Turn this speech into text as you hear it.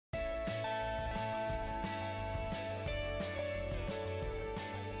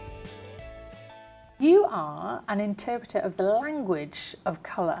You are an interpreter of the language of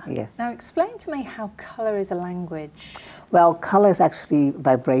colour. Yes. Now explain to me how colour is a language. Well, color is actually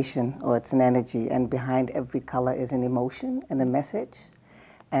vibration, or it's an energy, and behind every color is an emotion and a message.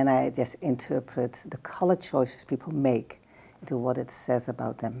 And I just interpret the color choices people make into what it says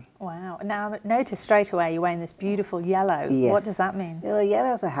about them. Wow. Now notice straight away you're wearing this beautiful yellow. Yes. What does that mean? Well,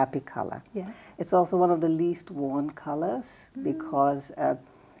 yellow is a happy color. Yeah. It's also one of the least worn colors because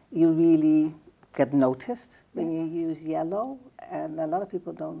you really get noticed when you use yellow, and a lot of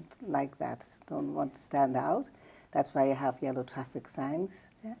people don't like that, don't want to stand out. That's why you have yellow traffic signs,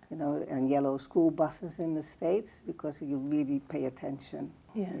 you know, and yellow school buses in the States, because you really pay attention.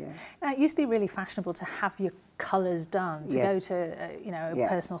 Yeah. Now, it used to be really fashionable to have your colours done, to go to, you know, a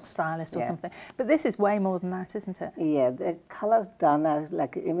personal stylist or something. But this is way more than that, isn't it? Yeah, the colours done as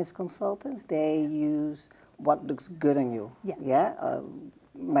like image consultants, they use what looks good on you.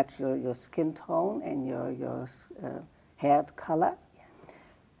 Match your skin tone and your hair colour.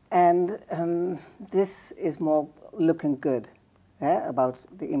 And this is more looking good about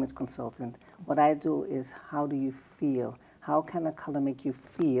the image consultant. What I do is, how do you feel? How can a colour make you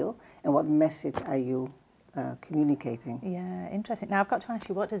feel? And what message are you communicating? Yeah, interesting. Now I've got to ask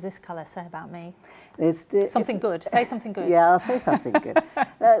you, what does this colour say about me? Something good. Say something good. Yeah, I'll say something good.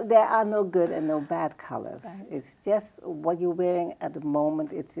 There are no good and no bad colours. Right. It's just what you're wearing at the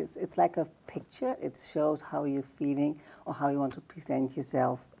moment. It's like a picture. It shows how you're feeling or how you want to present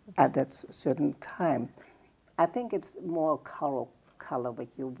yourself at that certain time. I think it's more coral color what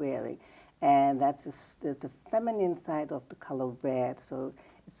you're wearing, and that's the feminine side of the color red. So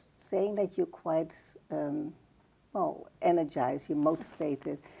it's saying that you're quite well, energized, you're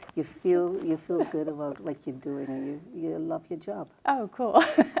motivated, you feel good about what you're doing, and you love your job. Oh, cool.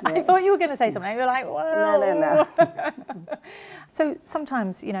 I thought you were going to say something. You were like, whoa. No. So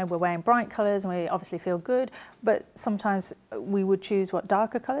sometimes, you know, we're wearing bright colours and we obviously feel good, but sometimes we would choose, what,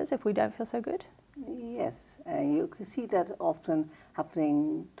 darker colours if we don't feel so good? Yes, you can see that often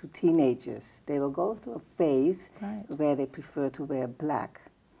happening to teenagers. They will go through a phase where they prefer to wear black.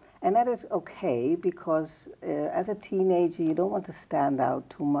 And that is okay, because as a teenager, you don't want to stand out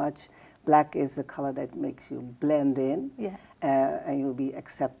too much. Black is the color that makes you blend in, and you'll be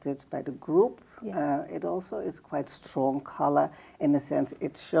accepted by the group. It also is quite strong color in the sense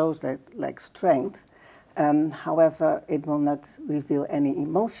it shows that, like, strength. However, it will not reveal any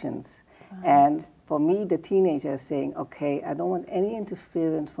emotions. And for me, the teenager is saying, okay, I don't want any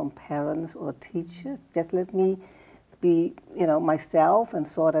interference from parents or teachers. Just let me be, you know, myself and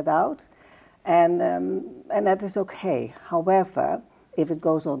sort it out, and that is okay. However, if it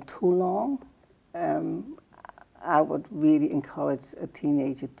goes on too long, I would really encourage a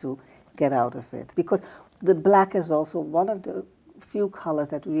teenager to get out of it, because the black is also one of the few colors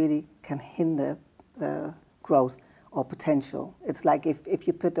that really can hinder growth or potential. It's like if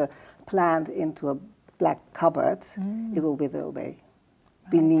you put a plant into a black cupboard, it will wither away.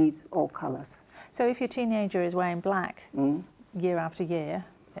 Beneath all colors. So if your teenager is wearing black year after year?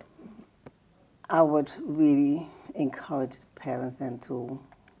 I would really encourage parents then to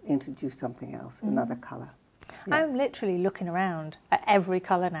introduce something else, another colour. Yeah. I'm literally looking around at every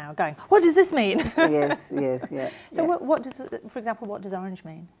colour now going, what does this mean? Yes. So what does, for example, what does orange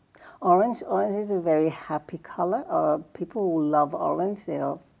mean? Orange is a very happy colour. People who love orange, they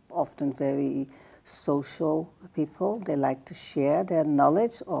are often very social people. They like to share their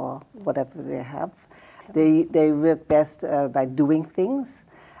knowledge or whatever they have. They work best by doing things.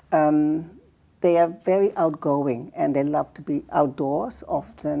 They are very outgoing, and they love to be outdoors.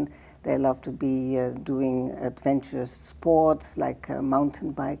 Often they love to be doing adventurous sports like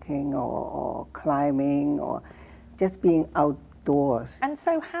mountain biking or climbing, or just being outdoors. And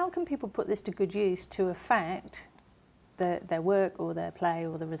so how can people put this to good use to affect their work or their play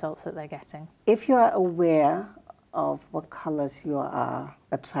or the results that they're getting? If you are aware of what colors you are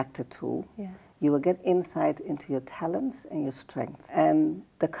attracted to, you will get insight into your talents and your strengths. And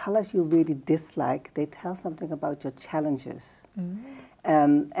the colors you really dislike, they tell something about your challenges.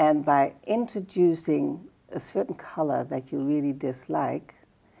 And by introducing a certain color that you really dislike,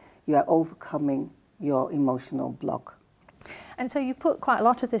 you are overcoming your emotional block. And so you put quite a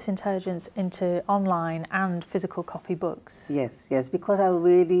lot of this intelligence into online and physical copy books. Yes, because I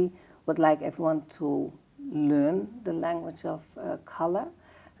really would like everyone to learn the language of color.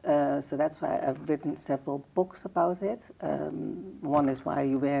 So that's why I've written several books about it. One is, why are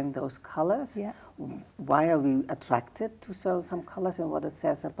you wearing those colors? Why are we attracted to some colors, and what it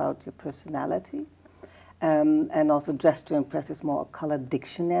says about your personality. And also, Dress to Impress is more a color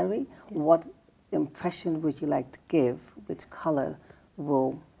dictionary. What impression would you like to give? Which color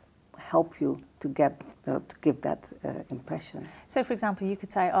will help you to get to give that impression. So, for example, you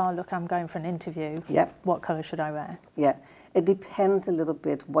could say, "Oh, look, I'm going for an interview. Yeah. What colour should I wear?" Yeah. It depends a little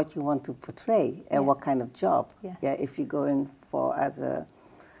bit what you want to portray and what kind of job. Yes. Yeah. If you're going for as a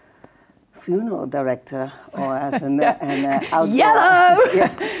funeral director or as an outdoor, yellow.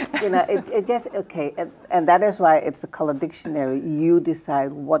 Yeah, you know, it just okay, and that is why it's a color dictionary. You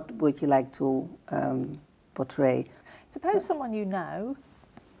decide what would you like to portray. Suppose someone you know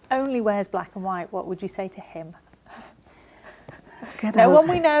only wears black and white. What would you say to him? No one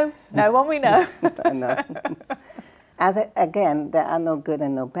we know. No one we know. I know. Again, there are no good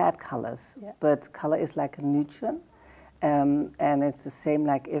and no bad colors, but color is like a nutrient. And it's the same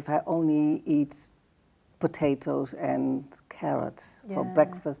like if I only eat potatoes and carrots for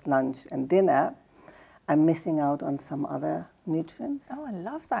breakfast, lunch and dinner, I'm missing out on some other nutrients. Oh, I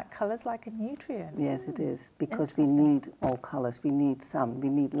love that. Colour's like a nutrient. Yes, it is. Because we need all colours. We need sun. We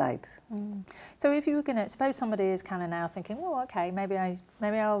need light. Mm. So if you were going to, suppose somebody is kind of now thinking, oh, okay, maybe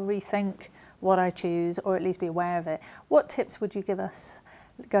I'll rethink what I choose or at least be aware of it. What tips would you give us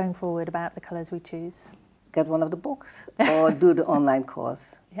going forward about the colours we choose? Get one of the books or do the online course,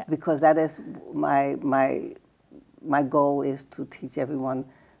 because that is my goal is to teach everyone,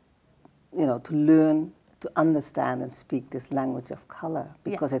 you know, to learn to understand and speak this language of color,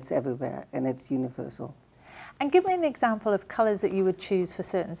 because it's everywhere and it's universal. And give me an example of colors that you would choose for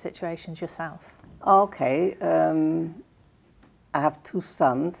certain situations yourself. Okay, I have 2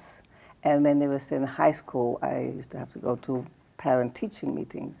 sons, and when they were still in high school, I used to have to go to parent-teaching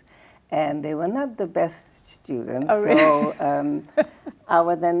meetings. And they were not the best students, so I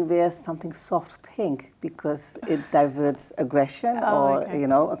would then wear something soft pink because it diverts aggression or you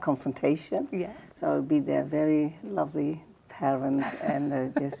know, a confrontation. Yeah. So I would be their very lovely parents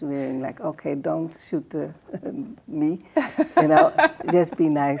and just wearing like, okay, don't shoot me, you know, just be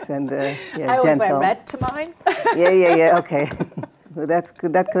nice and gentle. I always wear red to mine. Yeah, okay.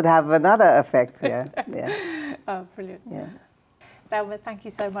 That could have another effect. Yeah. Oh, brilliant. Yeah. Thelma, thank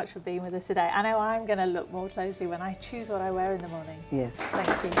you so much for being with us today. I know I'm going to look more closely when I choose what I wear in the morning. Yes.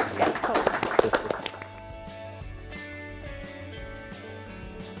 Thank you. Yeah, cool.